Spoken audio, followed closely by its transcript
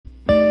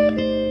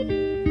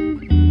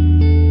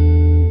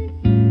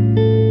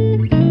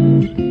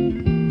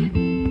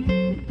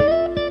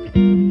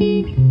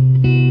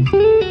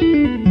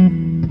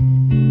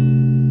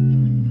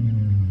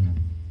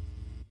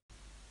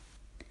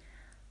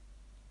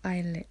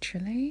I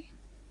literally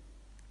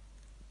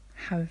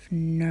have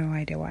no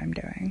idea what I'm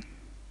doing.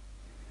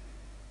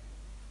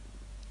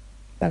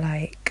 But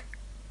like,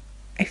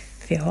 I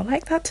feel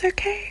like that's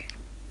okay.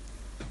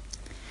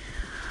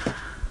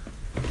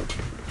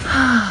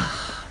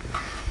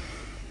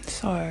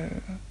 So,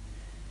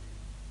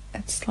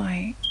 it's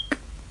like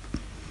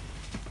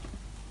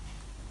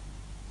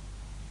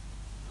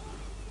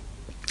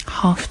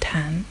half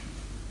 10.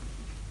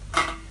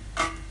 I'm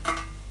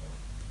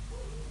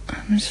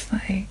just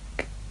like,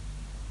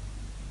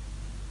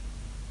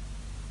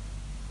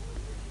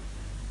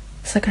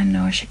 it's like I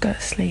know I should go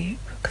to sleep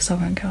because I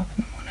won't get up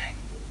in the morning.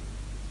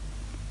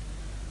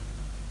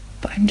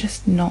 But I'm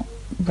just not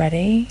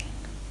ready.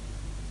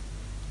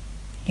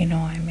 You know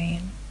what I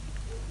mean?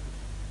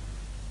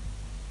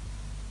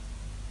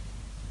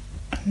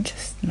 I'm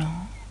just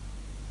not.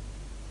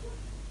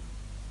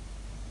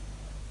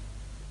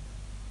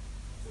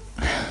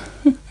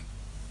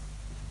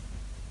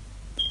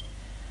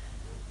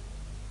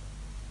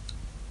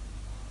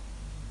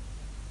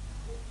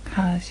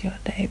 How's your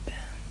day been?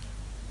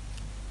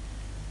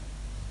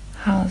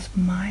 How's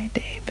my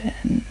day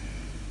been?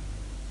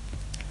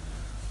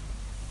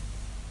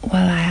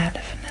 Well, I had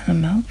a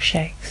vanilla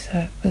milkshake, so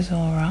it was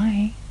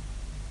alright.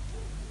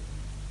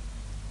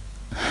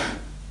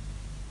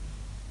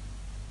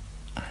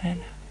 I don't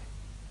know.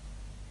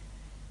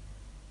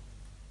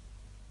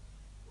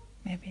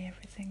 Maybe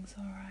everything's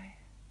alright.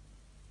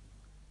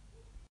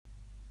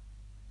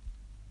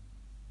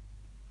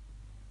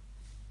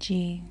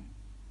 Gee,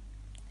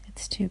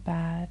 it's too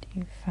bad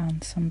you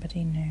found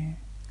somebody new.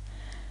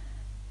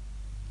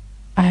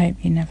 I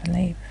hope you never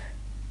leave.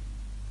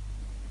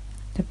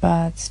 The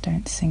birds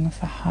don't sing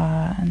for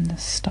her, and the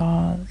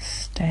stars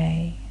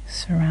stay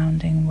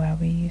surrounding where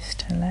we used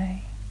to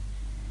lay.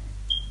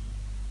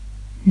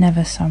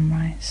 Never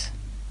sunrise.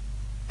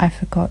 I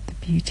forgot the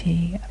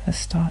beauty of a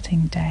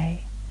starting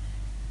day.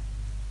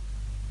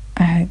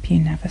 I hope you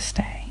never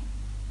stay.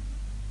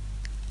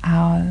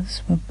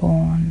 Ours were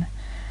born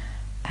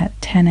at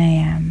 10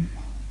 a.m.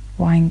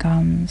 Wine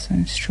gums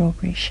and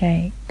strawberry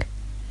shake.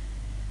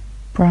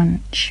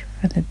 Brunch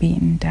for the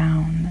beaten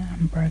down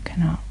and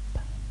broken up.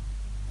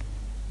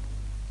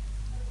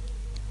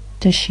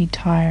 Does she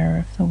tire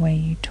of the way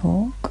you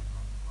talk?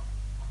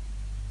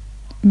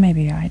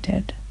 Maybe I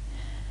did.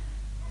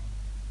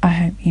 I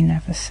hope you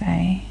never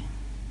say.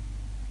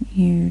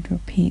 You'd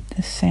repeat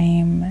the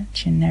same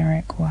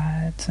generic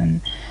words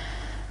and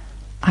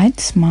I'd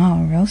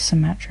smile real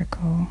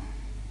symmetrical.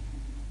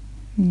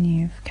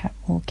 You've kept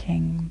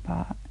walking,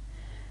 but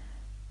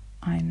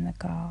I'm the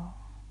girl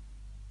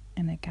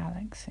in a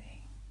galaxy.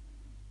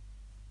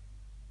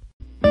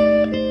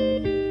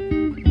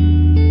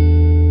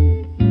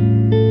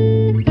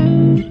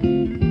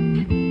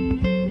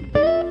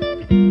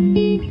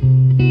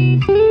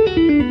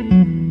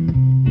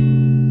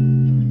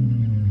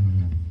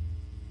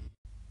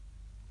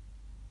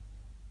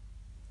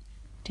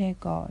 Dear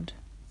God,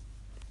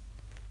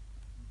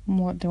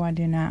 what do I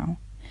do now?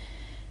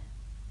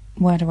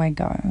 Where do I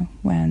go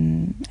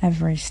when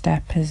every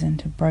step is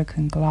into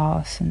broken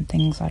glass and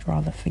things I'd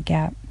rather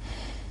forget?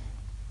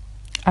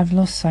 I've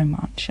lost so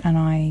much, and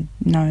I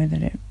know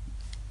that it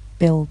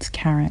builds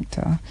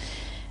character,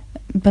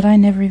 but I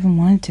never even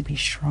wanted to be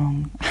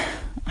strong.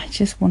 I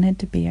just wanted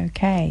to be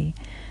okay.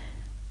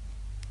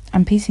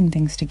 I'm piecing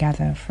things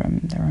together from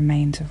the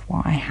remains of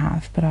what I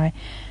have, but I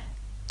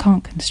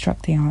can't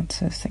construct the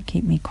answers that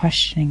keep me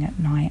questioning at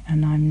night,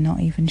 and I'm not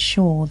even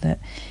sure that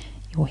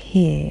you're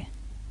here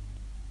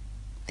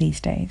these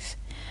days.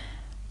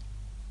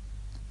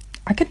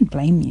 I couldn't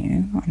blame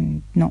you.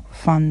 I'm not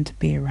fun to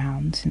be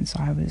around since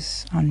I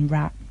was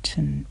unwrapped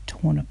and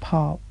torn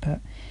apart,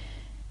 but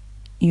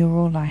you're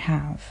all I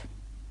have,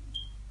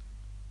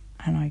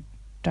 and I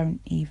don't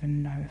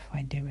even know if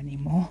I do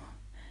anymore.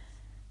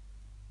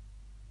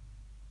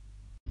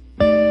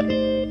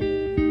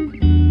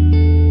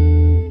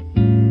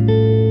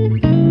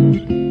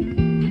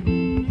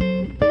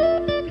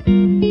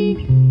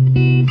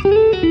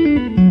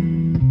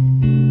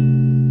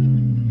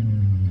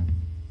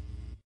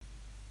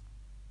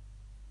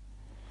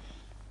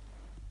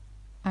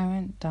 I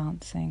went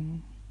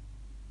dancing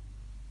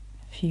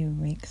a few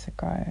weeks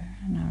ago,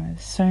 and I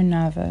was so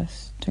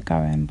nervous to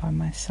go in by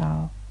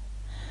myself.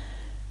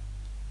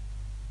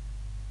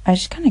 I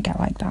just kind of get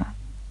like that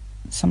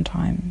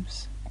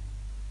sometimes.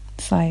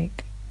 It's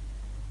like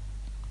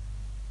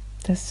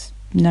there's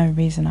no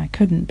reason I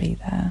couldn't be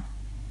there,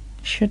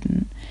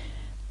 shouldn't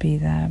be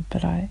there,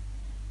 but I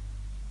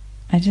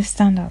just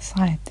stand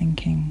outside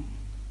thinking,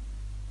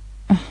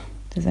 oh,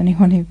 does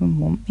anyone even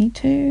want me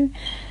to?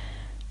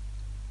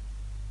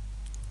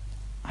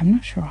 I'm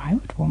not sure I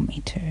would want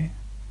me to.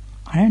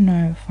 I don't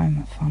know if I'm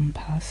a fun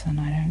person,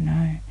 I don't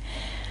know.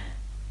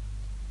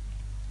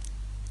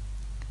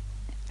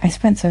 I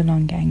spent so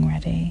long getting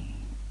ready,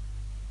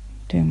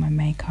 doing my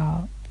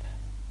makeup,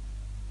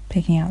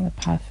 picking out the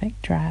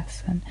perfect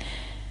dress, and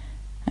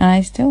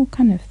I still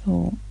kind of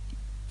thought,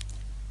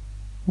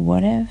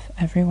 what if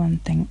everyone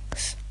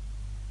thinks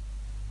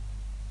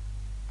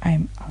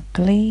I'm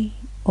ugly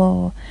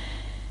or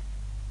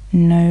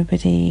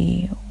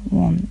nobody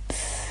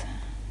wants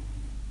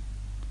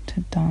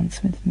to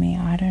dance with me.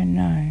 I don't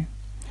know.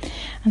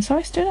 And so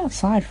I stood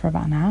outside for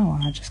about an hour,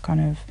 just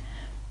kind of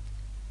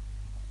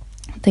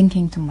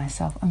thinking to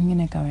myself, I'm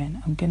gonna go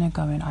in,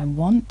 I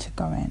want to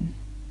go in.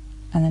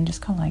 And then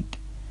just kind of like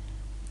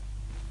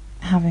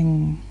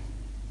having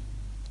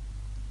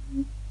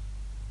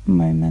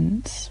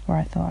moments where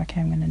I thought,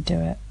 okay, I'm gonna do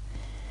it,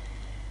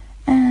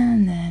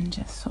 and then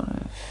just sort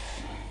of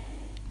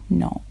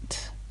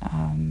not.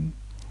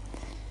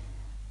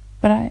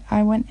 But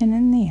I went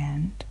in the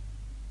end,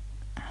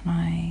 and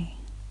I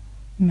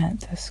met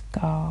this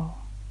girl,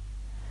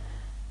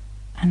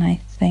 and I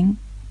think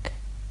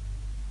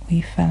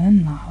we fell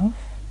in love.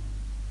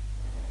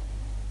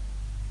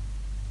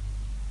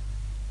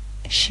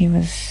 She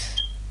was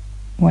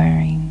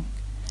wearing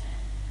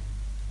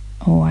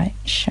a white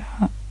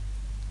shirt,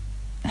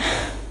 and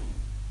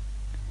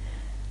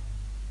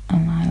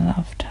I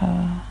loved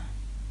her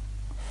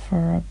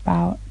for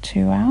about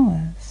 2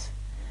 hours.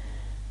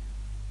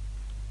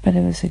 But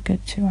it was a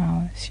good 2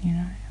 hours, you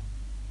know.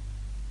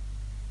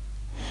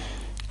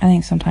 I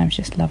think sometimes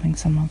just loving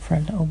someone for a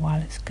little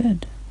while is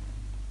good,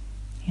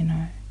 you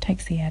know,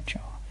 takes the edge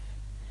off.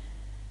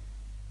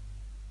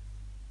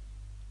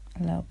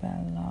 A little bit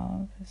of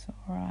love is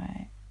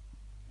alright.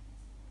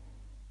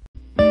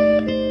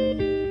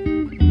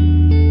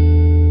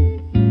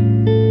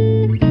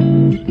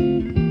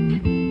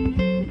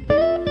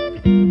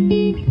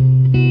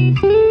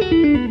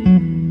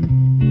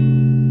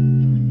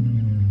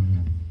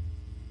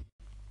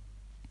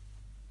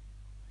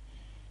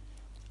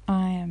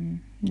 I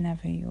am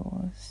never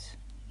yours.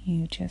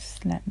 You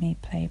just let me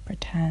play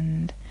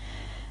pretend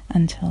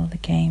until the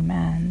game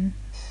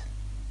ends.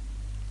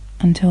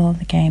 Until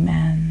the game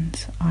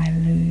ends, I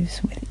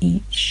lose with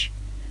each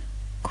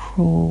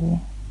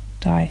cruel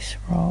dice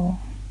roll.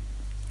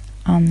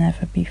 I'll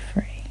never be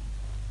free.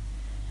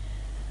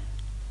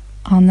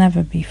 I'll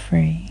never be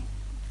free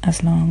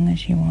as long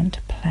as you want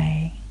to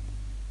play.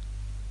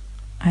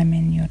 I'm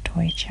in your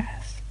toy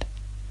chest.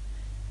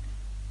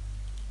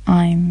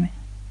 I'm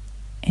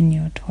in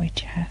your toy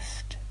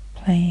chest,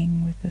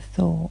 playing with the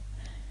thought,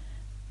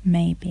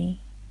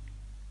 maybe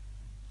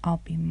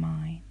I'll be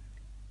mine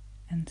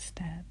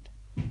instead.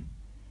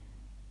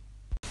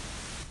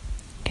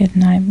 Good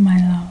night, my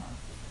love.